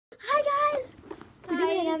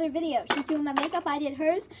another video. She's doing my makeup. I did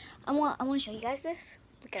hers. I want to show you guys this.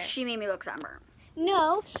 Look at it. She made me look sunburned.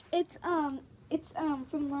 No, it's from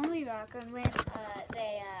Lonely Rock and when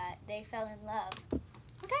they fell in love.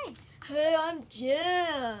 Okay. Hey, I'm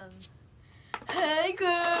Jim. Hey,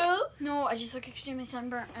 girl. No, I just look extremely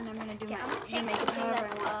sunburnt, and I'm gonna do Yeah, I'm my gonna take makeup something however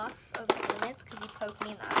that's I want. off of the limits because you poked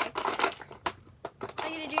me in the eye. How are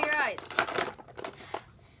you gonna do your eyes?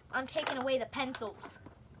 I'm taking away the pencils.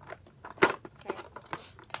 Okay.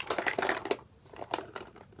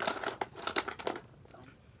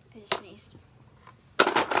 I just sneezed.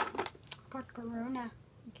 Got corona.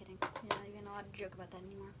 I'm kidding. You're not even allowed to joke about that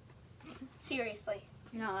anymore. Seriously.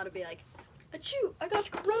 You're not allowed to be like, achoo, I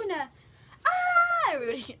got corona. Ah!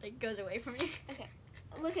 Everybody like goes away from you. Okay.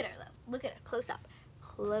 Look at her though. Look at her. Close up.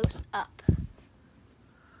 Close up.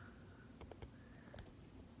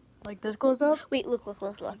 Like this close up? Wait,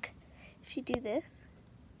 look. If you do this.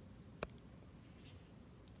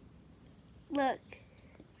 Look.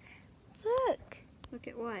 Look. Look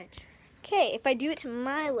at what? Okay, if I do it to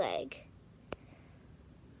my leg.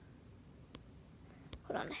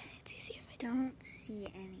 Hold on. It's easier if I do. Don't see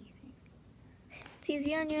anything. It's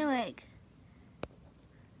easier on your leg.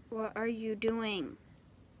 What are you doing?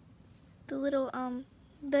 The little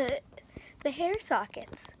the hair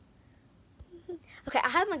sockets. Okay, I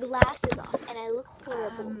have my glasses off and I look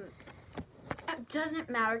horrible. It doesn't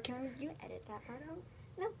matter. Can you edit that part out?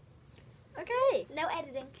 No. Okay. No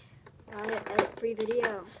editing. I'll edit free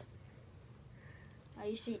video.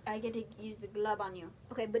 I get to use the glove on you.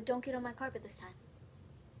 Okay, but don't get on my carpet this time.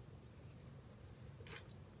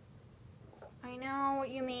 I know what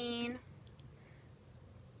you mean.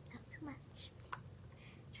 Not too much.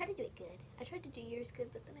 Try to do it good. I tried to do yours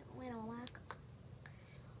good, but then it went all whack.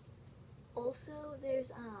 Also,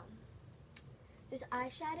 there's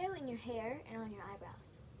eyeshadow in your hair and on your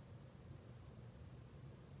eyebrows.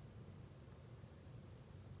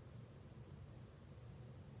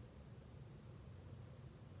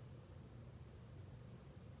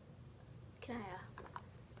 Can I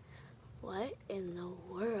what in the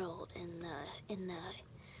world in the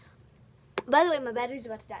By the way, my battery's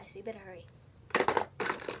about to die, so you better hurry.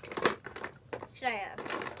 Should I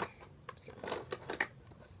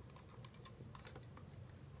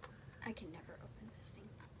I can never open this thing.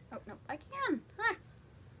 Oh, no, I can. Huh.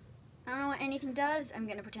 I don't know what anything does. I'm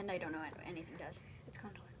going to pretend I don't know what anything does. It's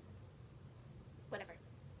contour. Whatever.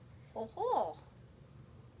 Oh, ho.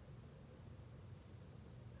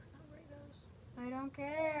 That's not where it goes. I don't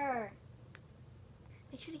care.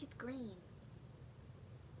 Make sure it gets green.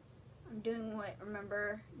 I'm doing what,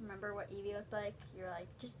 remember what Evie looked like? You're like,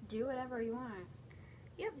 just do whatever you want.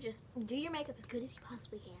 Yep, just do your makeup as good as you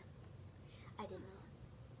possibly can. I did not.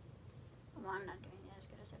 Well, I'm not doing it as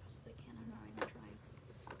good as I possibly can. I'm not even trying.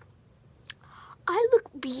 I look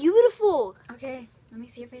beautiful. Okay, let me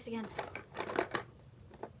see your face again.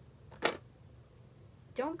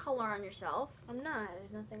 Don't color on yourself. I'm not.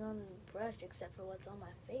 There's nothing on this brush except for what's on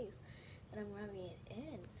my face. And I'm rubbing it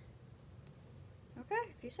in. Okay,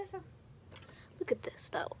 if you say so. Look at this,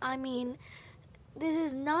 though. I mean, this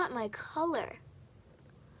is not my color.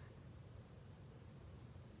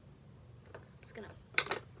 I'm just gonna...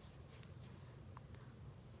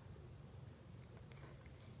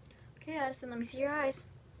 Okay, Addison, let me see your eyes.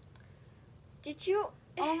 Did you?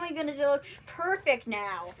 Oh my goodness, it looks perfect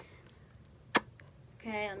now.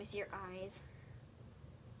 Okay, let me see your eyes.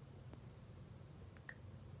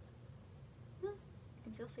 I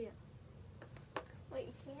can still see it. Wait,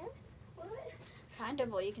 you can? What? Kind of.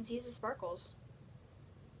 Well, you can see the sparkles.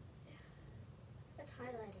 That's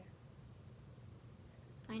highlighter.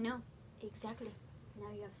 I know. Exactly.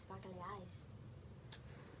 Now you have sparkly eyes.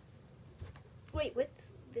 Wait,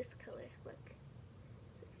 what's this color? Look.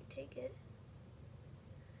 So if you take it...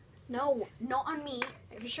 No, not on me.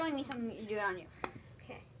 If you're showing me something, you do it on you.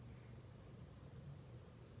 Okay.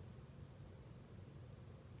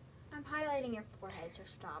 I'm highlighting your forehead, so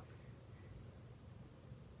stop.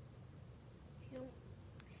 You don't...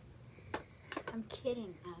 I'm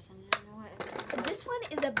kidding, Addison. I don't know what. This one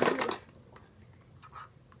is a beautiful one.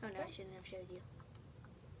 Oh no, I shouldn't have showed you.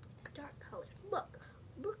 It's dark colors. Look.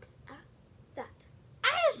 Look at that.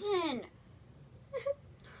 Addison!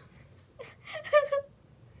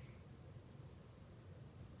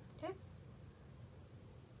 Okay.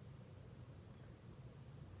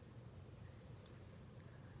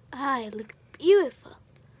 I look beautiful.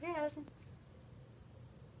 Okay, Addison.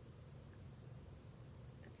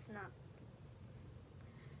 It's not.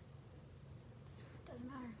 Doesn't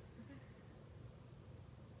matter.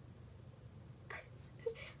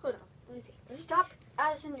 Hold on. Let me see. Stop,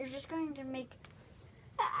 Addison. You're just going to make.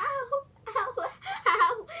 Ow! Ow!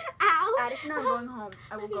 Ow! Addison, I'm going home.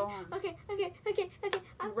 I will go home. Okay.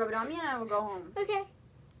 You rub it on me and I will go home. Okay.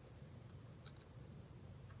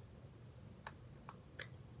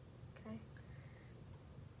 Okay.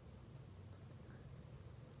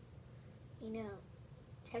 You know,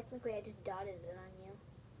 technically I just dotted it on you.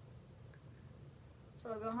 So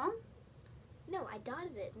I'll go home? No, I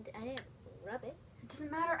dotted it. I didn't rub it. It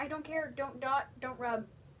doesn't matter. I don't care. Don't dot. Don't rub.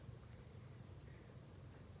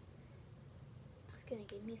 It's gonna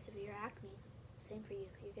give me severe acne. Same for you.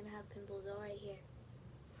 You're gonna have pimples all right here.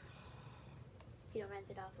 If you don't rinse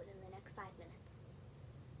it off within the next 5 minutes.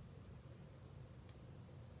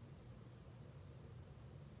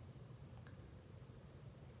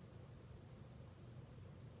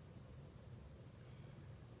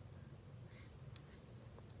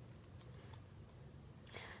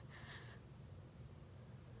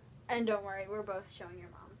 And don't worry, we're both showing your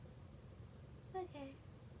mom. Okay.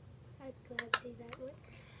 I'd glad to do that.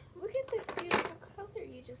 Look at the beautiful color.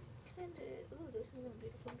 You just kind of... Ooh, this isn't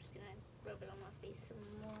beautiful. I'm just going to rub it on my face some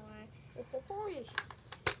more.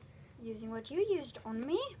 Using what you used on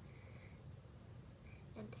me.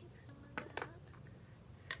 And take some of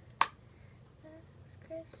that. This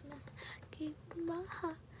Christmas, keep my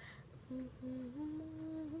heart.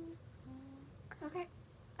 Okay.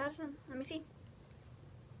 Addison, let me see.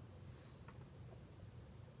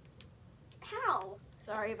 How?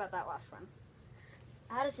 Sorry about that last one.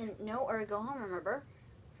 Addison, no, or go home, remember?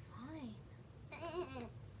 Fine.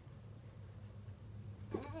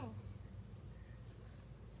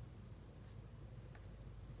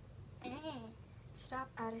 Stop,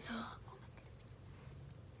 Addison. Oh my goodness.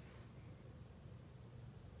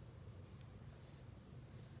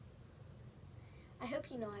 I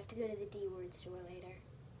hope you know I have to go to the D-word store later.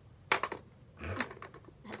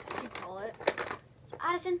 That's what you call it.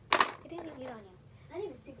 Addison. I didn't even get on you. I didn't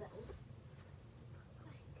even see that.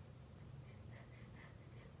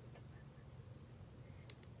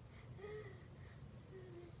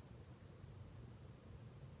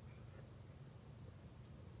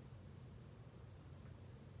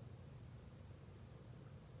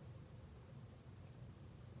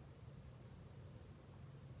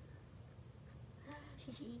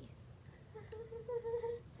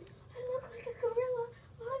 I look like a gorilla.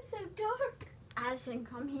 Oh, I'm so dark. Addison,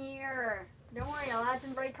 come here. Don't worry, I'll add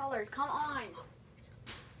some bright colors. Come on.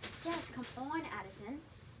 Yes, come on, Addison.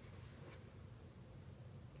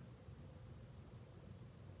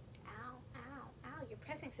 Ow, ow, ow. You're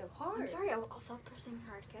pressing so hard. I'm sorry, I'll stop pressing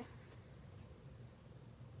hard, okay?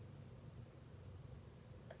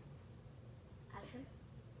 Addison?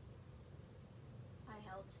 I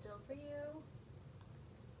held still for you.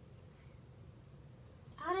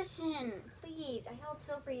 Addison, please, I held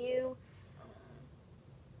still for you.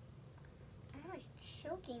 Ow, you're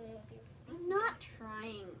choking me with your feet. I'm not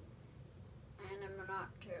trying. And I'm not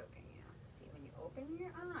joking you. See, when you open your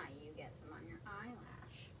eye, you get some on your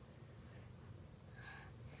eyelash.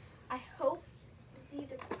 I hope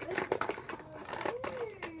these are good.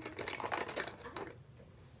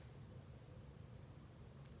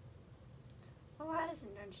 Oh, Addison,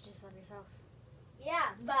 don't you just love yourself?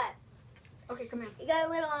 Yeah, but Okay, come here. you got a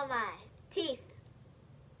little on my teeth.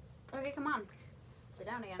 Okay, come on. Sit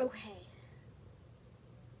down again. Okay.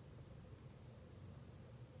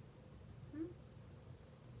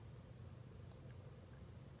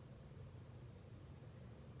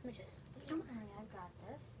 Let me just... Don't worry, I've got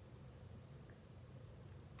this.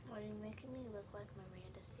 Are you making me look like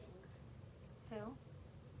Miranda Sings? Who?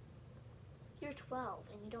 You're 12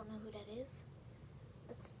 and you don't know who that is?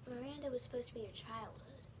 Miranda was supposed to be your childhood.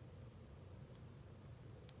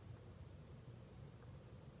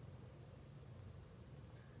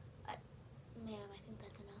 Ma'am, I think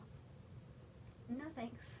that's enough. No,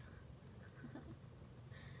 thanks.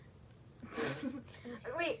 Let me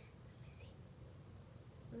see. Wait.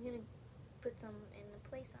 Let me see. I'm gonna put some in the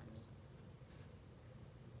place on me.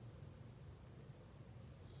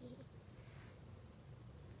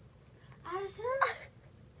 Addison?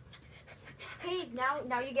 Hey,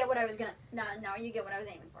 now you get what I was gonna. Now you get what I was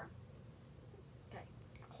aiming for. Okay,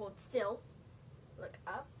 hold still. Look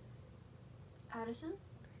up. Addison.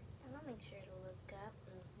 I'm gonna make sure to look up.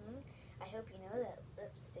 I hope you know that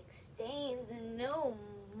lipstick stains and no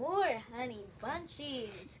more honey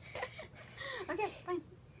bunchies. Okay, fine.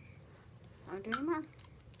 I won't do any more.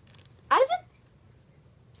 Addison.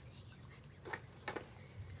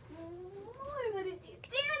 What did you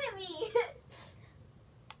do to me?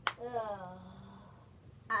 Oh.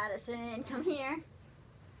 Addison, come here.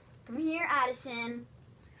 Come here, Addison.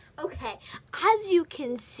 Okay, as you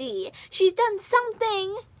can see, she's done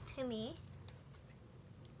something to me.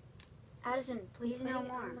 Addison, please no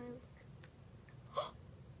more.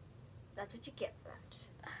 That's what you get for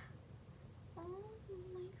that. Oh,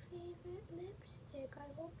 my favorite lipstick. I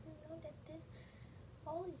hope you know that this,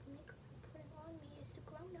 all these makeup I'm putting on me is the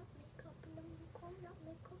grown-up makeup, and the grown-up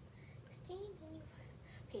makeup stains in your face.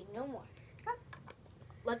 Okay, no more.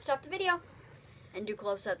 Let's stop the video and do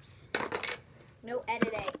close-ups. No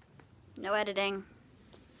editing. No editing.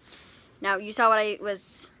 Now, you saw what I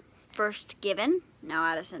was first given. Now,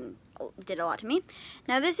 Addison did a lot to me.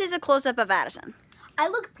 Now, this is a close-up of Addison. I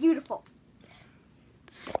look beautiful.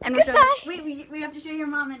 And we're Goodbye. we have to show your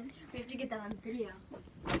mom, and we have to get that on video.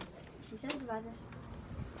 She says about this.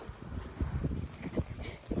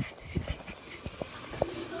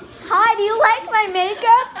 Hi, do you like my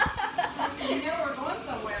makeup? You know we're going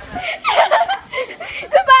somewhere.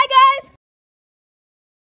 Goodbye, guys.